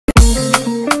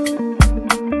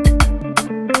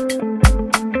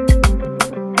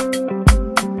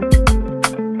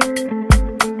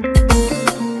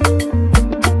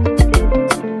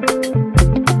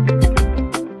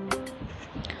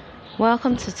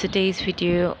to today's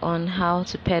video on how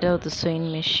to pedal the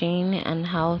sewing machine and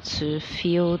how to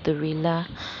fill the riller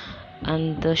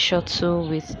and the shuttle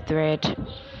with thread.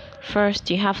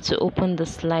 First, you have to open the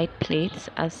slide plate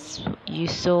as you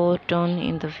saw done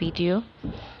in the video.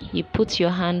 You put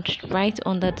your hand right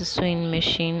under the sewing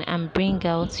machine and bring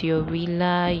out your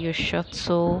riller, your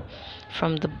shuttle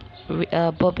from the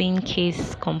bobbin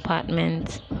case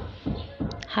compartment.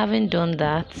 Having done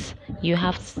that, you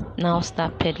have to now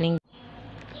start pedaling.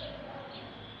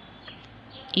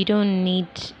 You don't need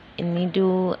a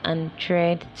needle and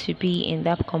thread to be in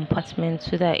that compartment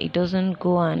so that it doesn't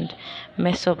go and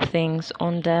mess up things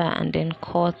under and then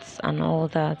cuts and all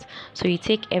that. So you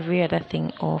take every other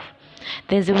thing off.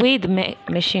 There's a way the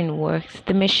machine works.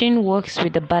 The machine works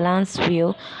with the balance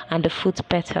wheel and the foot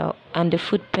pedal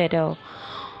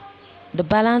The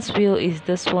balance wheel is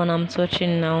this one I'm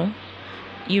touching now.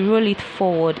 You roll it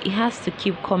forward. It has to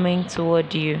keep coming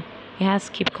toward you.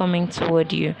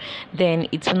 Then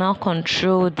it will now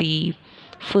control the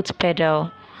foot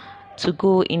pedal to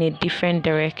go in a different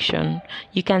direction.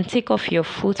 You can take off your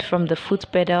foot from the foot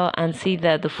pedal and see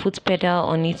that the foot pedal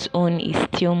on its own is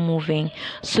still moving.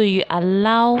 So you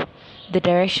allow the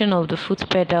direction of the foot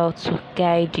pedal to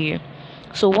guide you.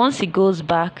 So once it goes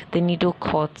back, the needle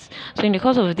cuts. So in the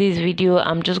course of this video,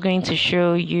 I'm just going to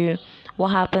show you what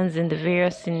happens in the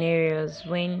various scenarios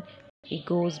when it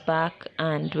goes back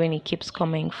and when it keeps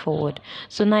coming forward.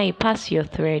 So now you pass your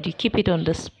thread, you keep it on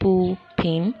the spool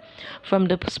pin. From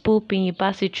the spool pin, you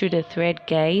pass it through the thread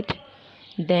guide,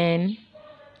 then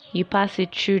you pass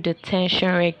it through the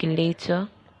tension regulator.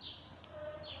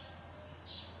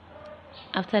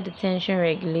 After the tension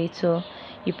regulator,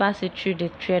 you pass it through the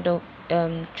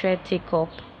thread take up.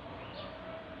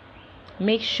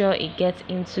 Make sure it gets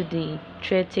into the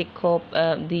thread take up,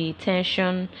 the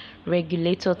tension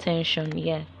regulator tension.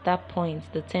 Yeah, that point,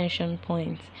 the tension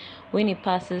point. When it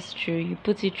passes through, you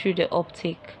put it through the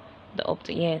optic.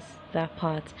 Yes, that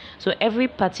part. So every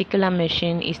particular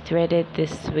machine is threaded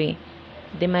this way.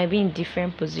 They might be in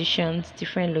different positions,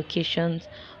 different locations,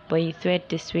 but you thread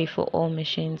this way for all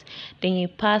machines. Then you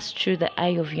pass through the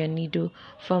eye of your needle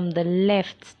from the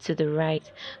left to the right.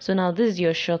 So now this is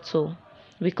your shuttle.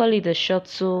 We call it a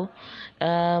shuttle.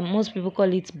 Most people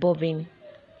call it bobbin.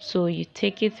 So you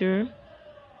take it through.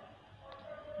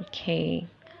 Okay.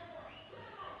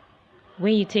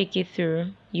 When you take it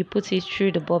through, you put it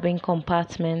through the bobbin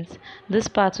compartment. This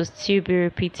part will still be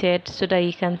repeated so that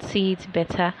you can see it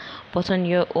better. But on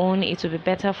your own, it will be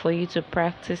better for you to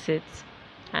practice it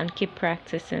and keep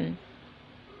practicing.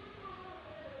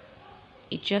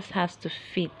 It just has to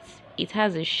fit. It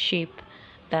has a shape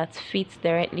that fits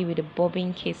directly with the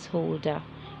bobbin case holder.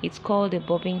 It's called a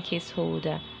bobbin case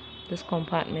holder, this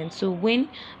compartment. So when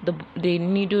the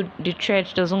thread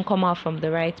doesn't come out from the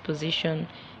right position,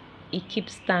 it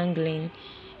keeps tangling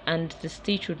and the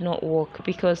stitch would not work,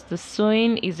 because the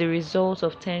sewing is a result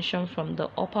of tension from the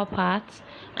upper part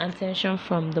and tension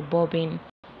from the bobbin.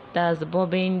 That's the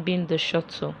bobbin being the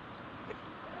shuttle.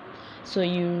 So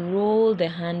you roll the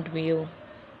hand wheel,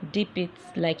 dip it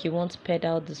like you want to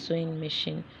pedal the sewing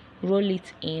machine, roll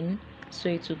it in so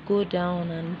it will go down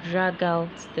and drag out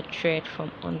the thread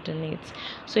from underneath.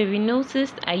 So if you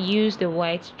noticed, I used the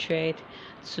white thread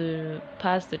to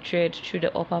pass the thread through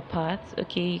the upper part.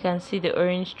 Okay, you can see the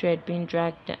orange thread being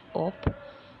dragged up.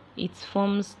 It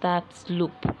forms that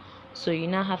loop, so you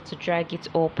now have to drag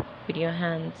it up with your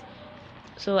hands.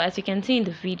 So as you can see in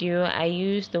the video, I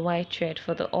used the white thread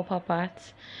for the upper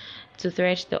part to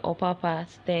thread the upper part,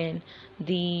 then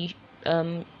the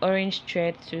orange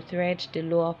thread to thread the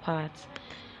lower part.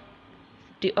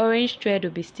 The orange thread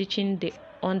will be stitching the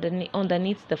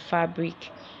underneath the fabric,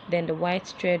 then the white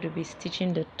thread will be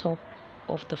stitching the top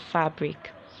of the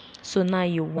fabric. So now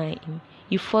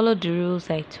you follow the rules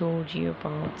I told you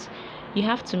about. You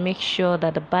have to make sure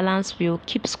that the balance wheel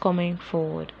keeps coming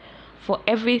forward. For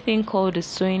everything called a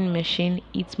sewing machine,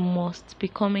 it must be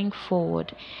coming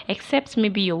forward. Except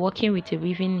maybe you're working with a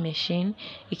weaving machine,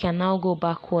 you can now go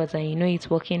backwards and you know it's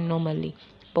working normally.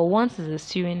 But once it's a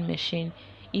sewing machine,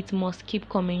 it must keep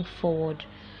coming forward.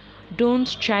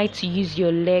 Don't try to use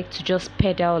your leg to just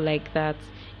pedal like that.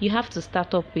 You have to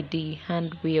start up with the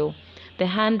hand wheel. The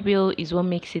hand wheel is what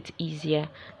makes it easier.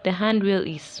 The hand wheel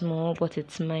is small, but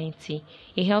it's mighty.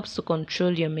 It helps to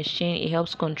control your machine. It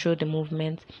helps control the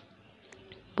movement.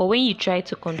 But when you try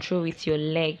to control with your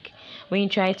leg, when you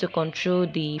try to control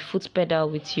the foot pedal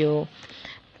with your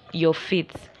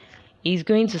feet, it's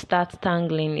going to start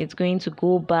tangling. It's going to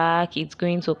go back. It's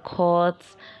going to cut.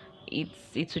 It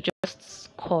will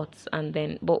just cut, and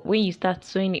then. But when you start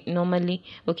sewing it normally,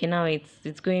 okay, now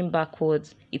it's going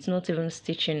backwards. It's not even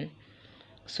stitching.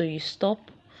 So you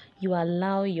stop, you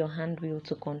allow your hand wheel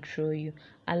to control you,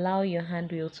 allow your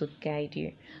hand wheel to guide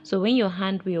you. So when your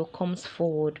hand wheel comes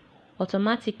forward,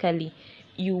 automatically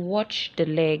you watch the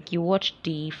leg, you watch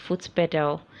the foot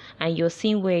pedal, and you're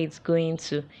seeing where it's going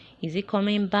to. Is it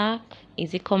coming back?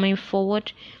 Is it coming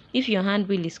forward? If your hand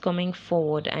wheel is coming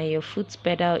forward and your foot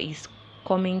pedal is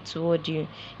coming toward you,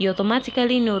 you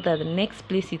automatically know that the next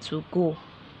place it will go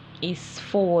is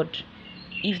forward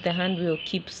if the hand wheel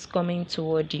keeps coming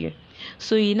toward you.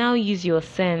 So you now use your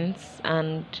sense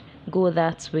and go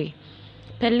that way.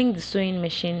 Pedaling the sewing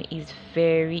machine is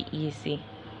very easy.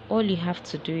 All you have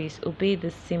to do is obey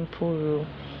the simple rule.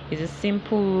 It's a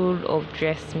simple rule of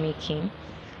dressmaking,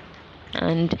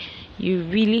 and you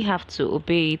really have to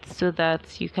obey it so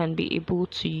that you can be able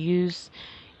to use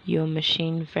your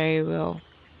machine very well.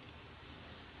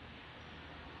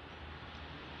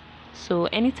 So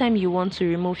anytime you want to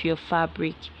remove your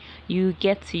fabric, you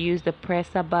get to use the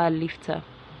presser bar lifter.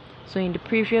 So in the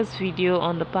previous video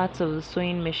on the parts of the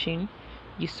sewing machine,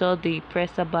 you saw the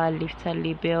presser bar lifter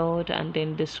labeled and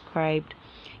then described.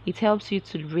 It helps you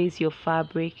to raise your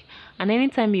fabric, and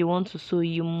anytime you want to sew,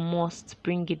 you must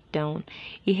bring it down.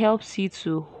 It helps you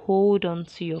to hold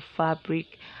onto your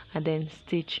fabric and then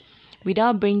stitch.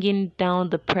 Without bringing down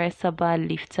the presser bar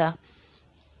lifter,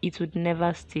 it would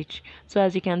never stitch. So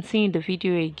as you can see in the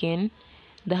video again,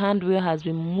 the hand wheel has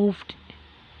been moved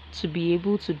to be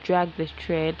able to drag the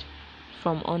thread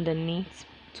from underneath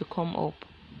to come up.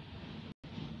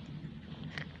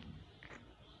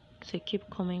 So keep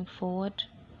coming forward.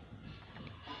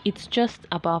 It's just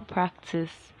about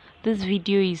practice. This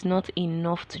video is not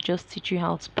enough to just teach you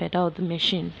how to pedal the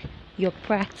machine. Your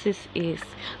practice is.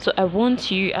 So I want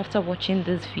you, after watching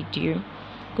this video,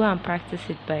 go and practice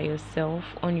it by yourself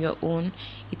on your own.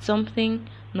 It's something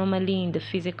normally in the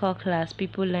physical class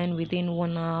people learn within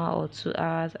 1 hour or 2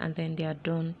 hours and then they are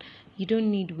done. You don't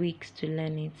need weeks to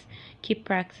learn it. Keep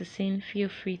practicing. Feel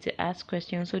free to ask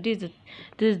questions. So this is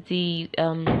the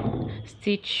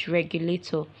stitch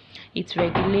regulator. It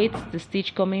regulates the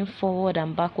stitch coming forward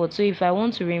and backward. So if I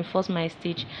want to reinforce my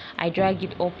stitch, I drag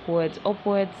it upwards.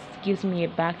 Upwards gives me a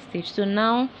back stitch. So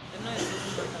now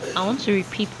I want to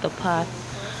repeat the part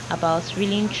about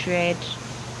reeling thread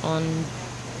on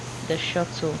the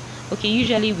shuttle. Okay,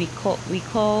 usually we call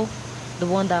the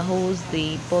one that holds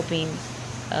the bobbin,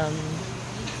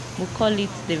 we call it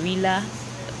the reeler.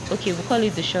 Okay, we call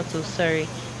it the shuttle, sorry.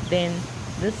 Then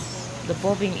the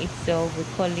bobbin itself, we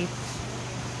call it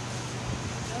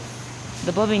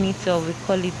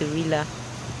the reeler.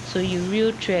 So you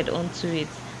reel thread onto it.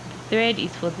 The thread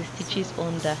is for the stitches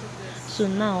under. So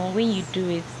now when you do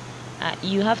it,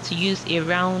 you have to use a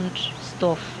round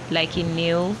stuff like a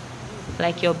nail,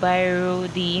 like your biro,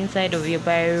 the inside of your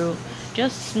biro.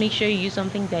 Just make sure you use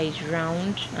something that is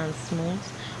round and smooth,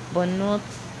 but not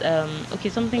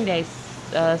something that is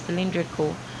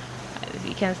cylindrical.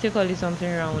 You can still call it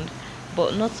something round,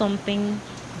 but not something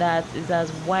that is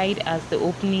as wide as the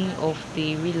opening of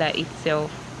the reeler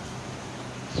itself.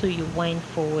 So you wind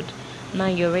forward. Now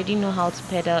you already know how to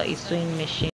pedal a sewing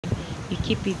machine. You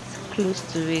keep it close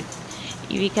to it.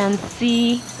 If you can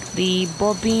see, the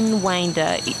bobbin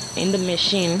winder in the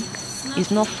machine is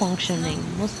not functioning.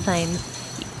 Most times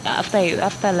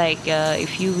after like a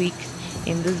few weeks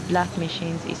in these black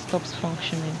machines, it stops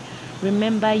functioning.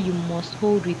 Remember, you must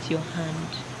hold with your hand.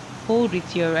 Hold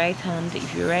with your right hand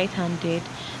if you're right-handed,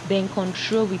 then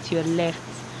control with your left.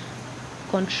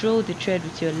 Control the thread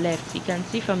with your left. You can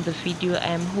see from the video I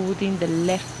am holding the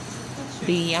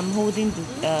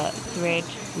thread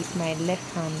with my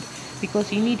left hand,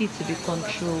 because you need it to be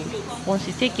controlled. Once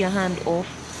you take your hand off,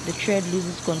 the thread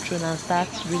loses control and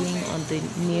starts reeling on the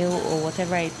nail or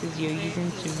whatever it is you're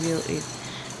using to reel it.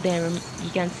 Then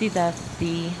you can see that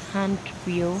the hand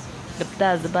wheel, the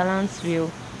balance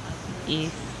wheel,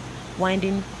 is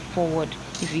winding forward.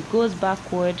 If it goes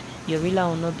backward, your reeler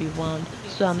will not be wound.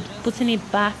 So I'm putting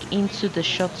it back into the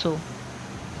shuttle.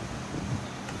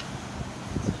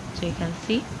 So you can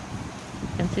see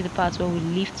the part where we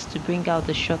lift to bring out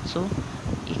the shuttle.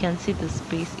 You can see the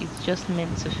space, it's just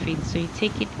meant to fit. So you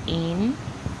take it in,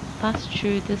 pass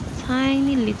through this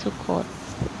tiny little cut.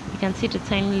 You can see the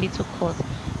tiny little cut.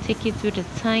 Take it through the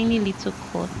tiny little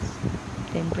cut,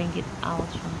 then bring it out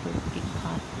from this big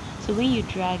part. So when you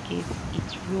drag it,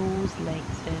 it rolls like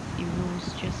this. It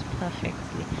rolls just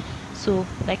perfectly. So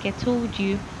like I told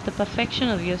you, the perfection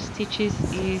of your stitches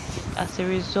is as a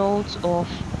result of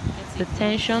the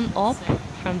tension up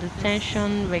from the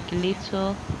tension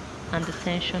regulator and the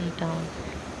tension down.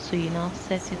 So you now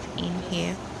set it in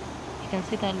here. You can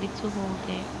see that little hole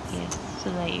there, yes,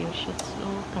 so that your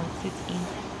shuttle can sit in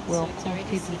well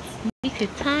comfortably. It makes a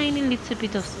tiny little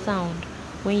bit of sound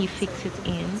when you fix it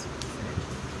in.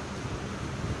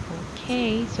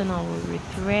 Okay, so now we'll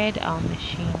rethread our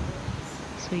machine.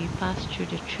 So you pass through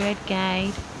the thread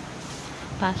guide,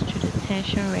 pass through the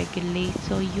tension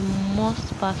regulator. You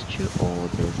must pass through all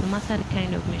this, no matter the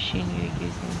kind of machine you're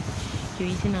using. If you're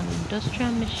using an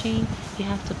industrial machine, you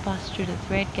have to pass through the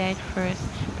thread guide first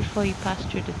before you pass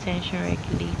through the tension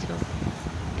regulator.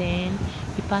 Then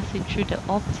you pass it through the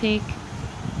optic,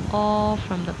 all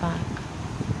from the back.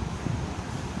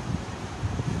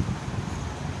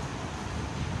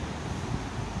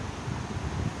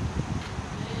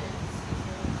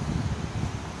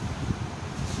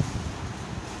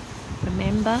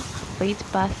 Remember, for you to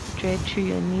pass the thread through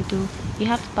your needle, you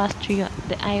have to pass through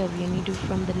the eye of your needle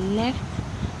from the left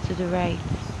to the right.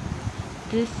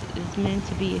 This is meant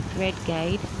to be a thread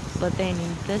guide, but then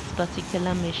in this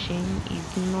particular machine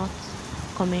is not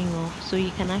coming off, so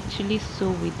you can actually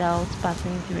sew without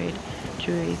passing thread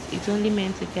through it. It's only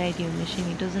meant to guide your machine.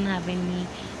 It doesn't have any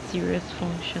serious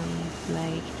functions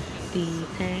like the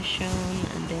tension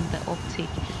and then the optic.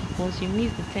 Once you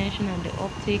miss the tension and the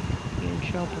optic, you're in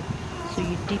trouble. So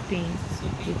you dip in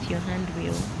with your hand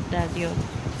wheel, that's your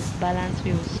balance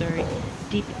wheel, sorry,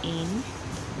 dip in.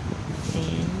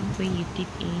 Then when you dip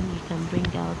in, you can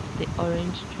bring out the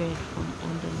orange thread from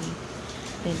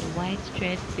underneath. Then the white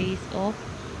thread stays up,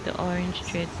 the orange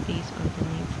thread stays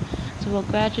underneath. So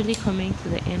we're gradually coming to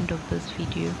the end of this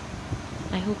video.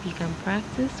 I hope you can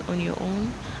practice on your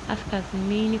own. Ask as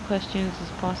many questions as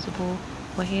possible.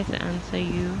 We're here to answer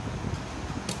you.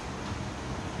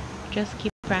 Just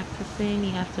keep practicing.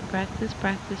 You have to practice.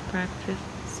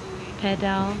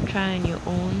 Pedal, try on your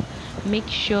own. Make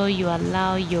sure you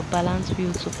allow your balance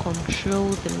wheel to control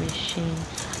the machine.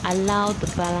 Allow the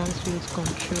balance wheel to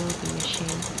control the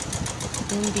machine.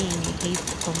 Don't be in a haste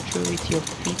to control with your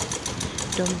feet.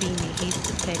 Don't be in a haste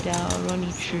to pedal, run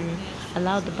it through.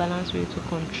 Allow the balance wheel to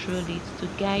control it, to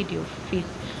guide your feet,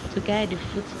 to guide the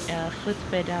foot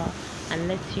pedal, and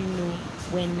let you know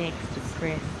when next to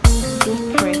press.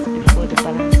 Don't press before the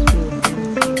balance wheel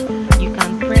sends you. You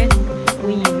can press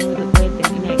when you know where the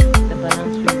next the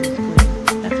balance wheel is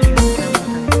going. That's your understand what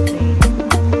I'm saying.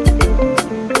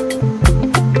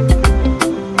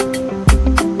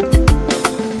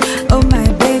 Oh my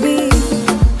baby,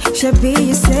 Shabby,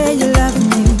 you say you love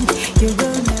me. You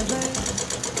will never.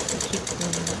 Keep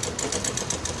going.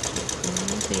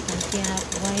 So you can see I have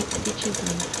white stitches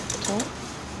on the top,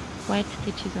 white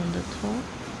stitches on the top,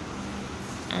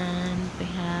 and we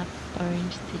have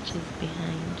orange stitches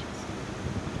behind.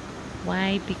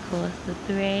 Why? Because the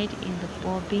thread in the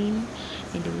bobbin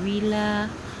in the reeler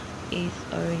is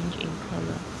orange in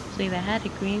color. So if I had a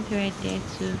green thread there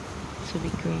too, it would be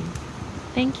green.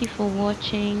 Thank you for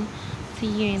watching. See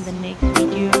you in the next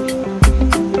video.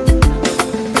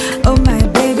 Oh my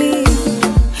baby,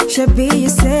 Shabby, you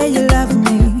say you love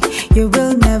me. You will